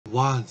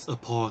Once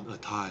upon a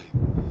time,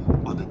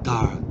 on a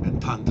dark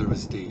and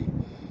thunderous day,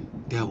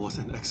 there was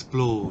an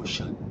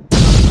explosion.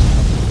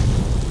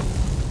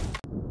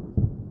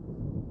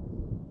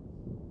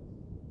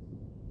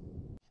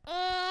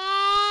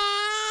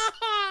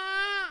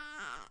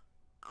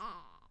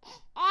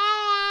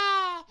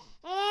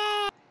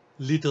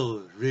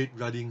 Little Red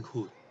Riding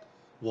Hood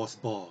was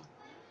born.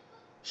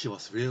 She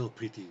was real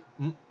pretty.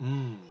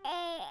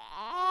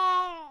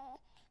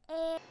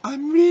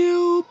 I'm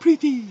real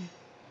pretty.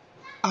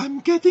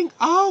 I'm getting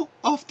out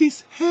of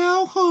this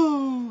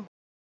hellhole.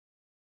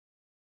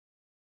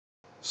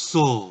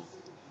 So,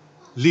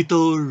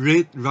 Little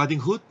Red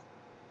Riding Hood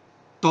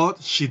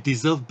thought she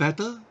deserved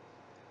better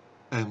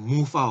and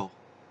moved out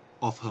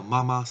of her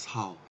mama's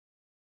house.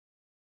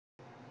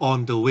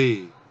 On the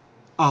way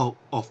out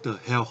of the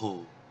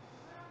hellhole,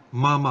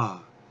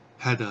 Mama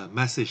had a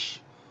message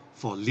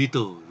for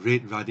Little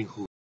Red Riding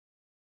Hood.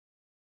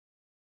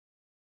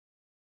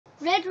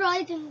 Red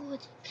Riding Hood,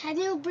 can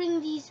you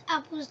bring these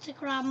apples to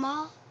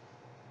Grandma?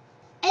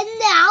 And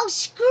now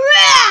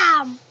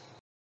scram!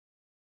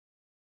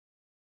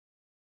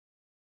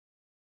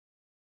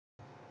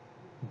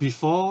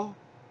 Before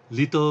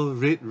Little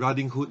Red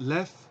Riding Hood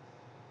left,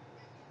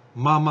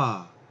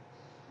 Mama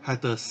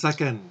had a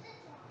second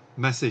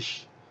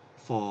message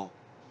for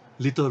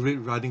Little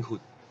Red Riding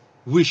Hood,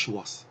 which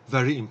was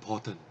very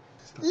important.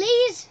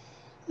 Please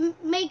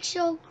make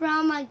sure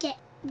Grandma get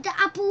the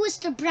apple with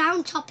the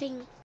brown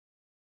topping.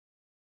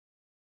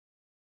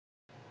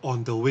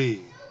 On the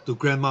way to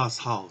Grandma's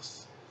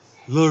house,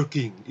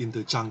 lurking in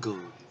the jungle,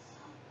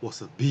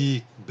 was a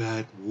big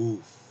bad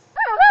wolf.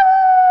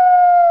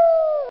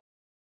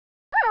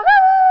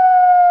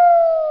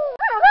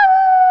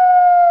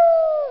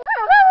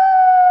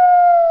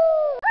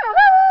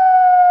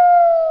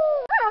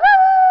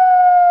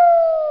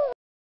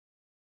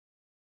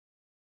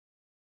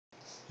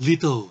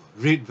 Little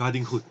Red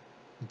Riding Hood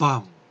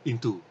bumped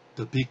into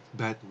the big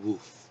bad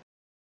wolf.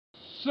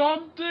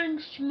 Something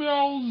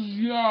smells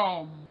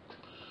yum.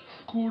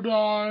 Could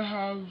I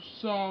have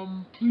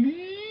some,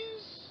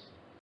 please?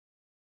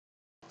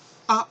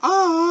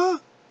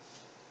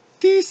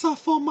 These are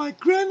for my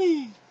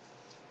granny.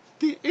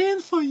 They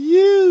ain't for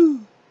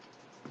you.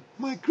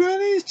 My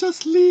granny's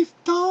just live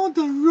down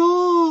the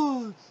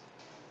road.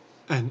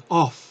 And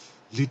off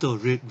Little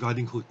Red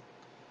Riding Hood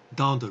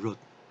down the road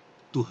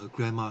to her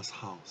grandma's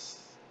house.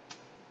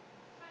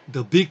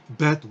 The big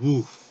bad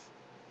wolf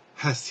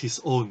has his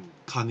own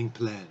cunning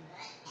plan.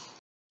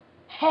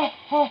 Ha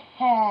ha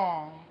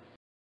ha!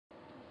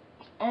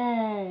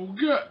 I'll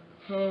get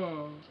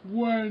her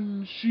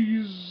when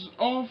she's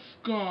off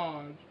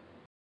guard.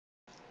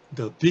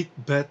 The big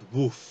bad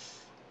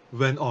wolf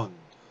went on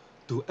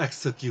to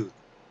execute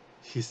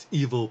his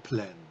evil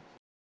plan.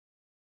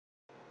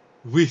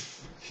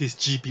 With his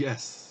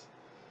GPS,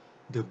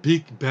 the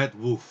big bad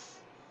wolf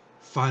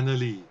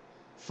finally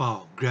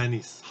found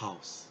Granny's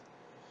house.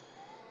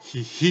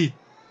 He hid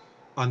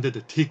under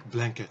the thick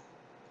blanket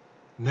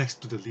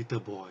next to the little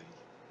boy.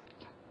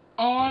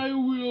 I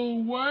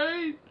will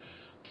wait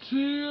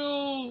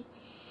till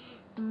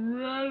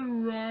Red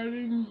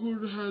Riding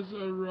Hood has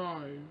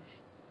arrived.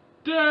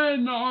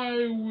 Then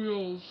I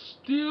will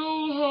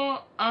steal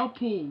her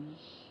apples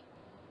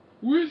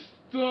with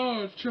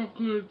the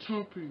chocolate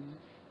topping.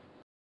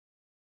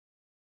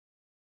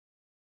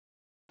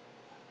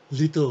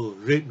 Little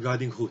Red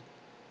Riding Hood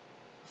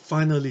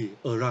finally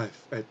arrived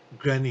at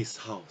Granny's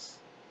house.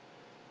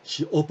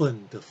 She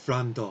opened the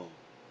front door.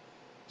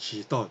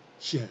 She thought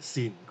she had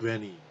seen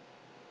Granny.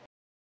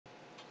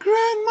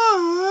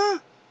 Grandma,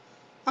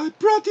 I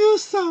brought you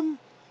some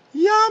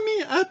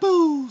yummy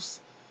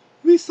apples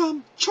with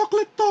some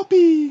chocolate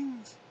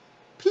toppings.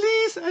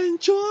 Please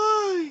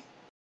enjoy.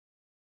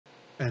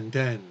 And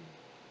then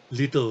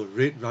Little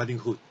Red Riding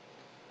Hood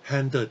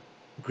handed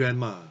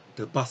Grandma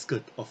the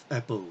basket of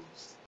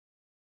apples.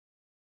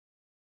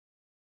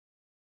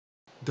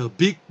 The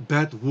big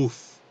bad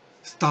wolf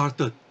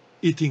started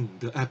eating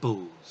the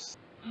apples.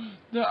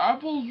 The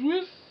apples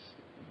with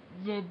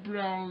the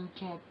brown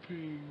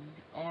topping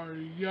are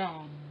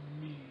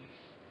yummy.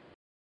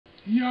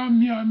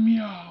 Yum, yum,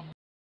 yum.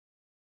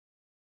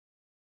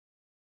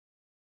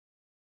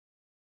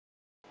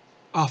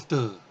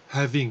 After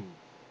having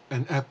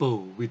an apple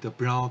with the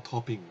brown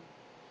topping,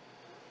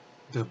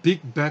 the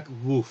big bad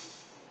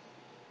wolf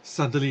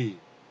suddenly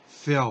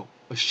felt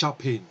a sharp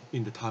pain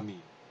in the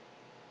tummy.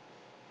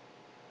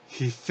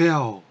 He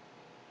fell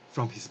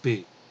from his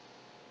bed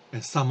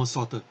and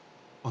somersaulted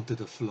onto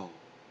the floor.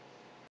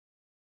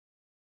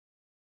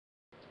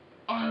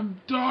 I'm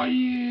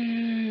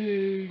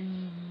dying.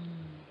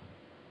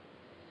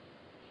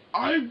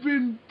 I've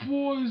been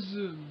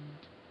poisoned.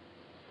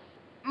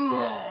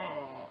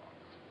 Ugh.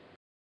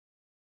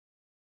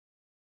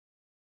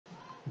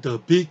 The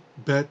big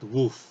bad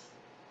wolf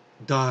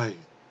died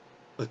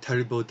a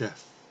terrible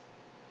death.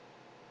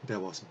 There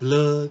was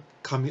blood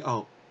coming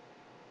out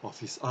of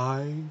his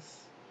eyes,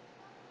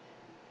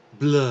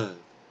 blood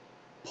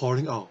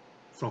pouring out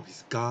from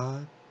his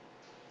gut.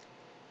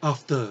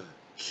 After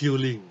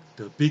killing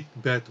the big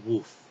bad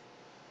wolf,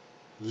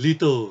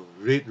 Little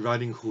Red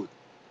Riding Hood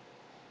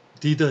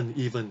didn't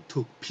even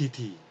took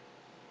pity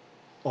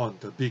on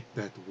the big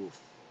bad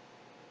wolf.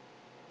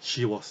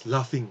 She was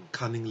laughing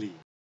cunningly.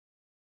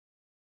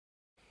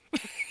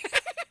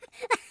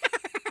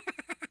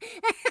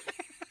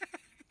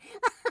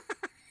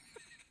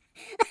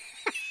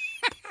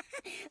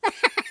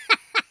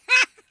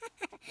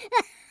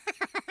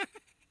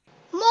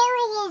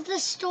 Moral of the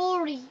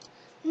story: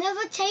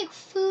 never take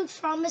food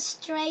from a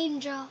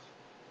stranger.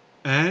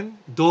 And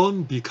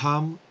don't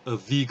become a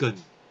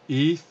vegan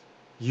if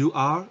you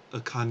are a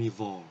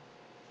carnivore.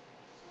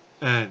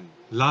 And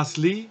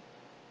lastly,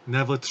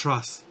 never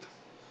trust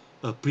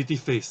a pretty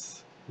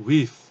face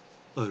with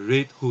a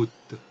red hood.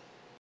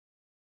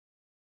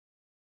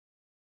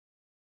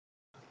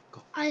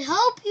 I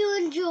hope you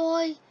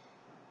enjoy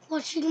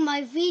watching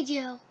my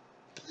video.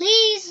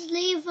 Please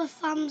leave a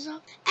thumbs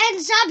up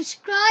and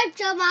subscribe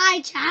to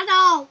my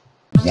channel.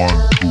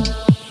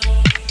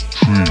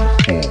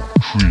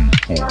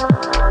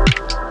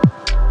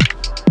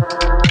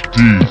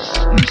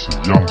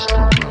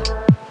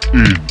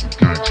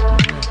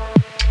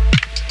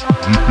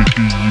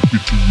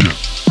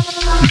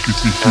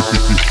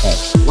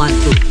 1, 2,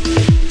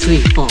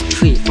 3, 4,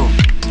 3, 4.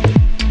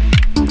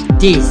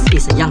 This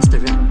is a youngster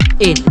rap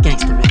in the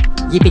gangster rap.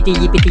 Yippity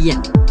yippity yip,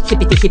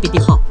 hippity hippity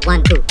hop.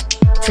 1, 2,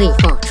 3,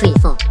 4, 3,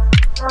 4. This is a youngster rap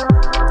in the gangster rap. Yippity yippity yip, hippity hippity hop. 1,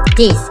 2, 3, 4, 3, 4.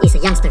 This is a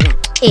youngster rap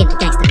in the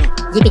gangster rap.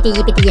 Yippity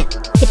yippity yip,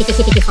 hippity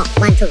hippity hop.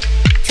 1, 2,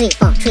 3,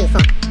 4, 3,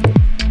 4.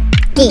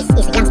 This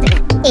is a youngster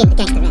rap in the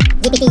gangster rap.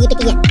 Yippity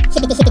yippity yip,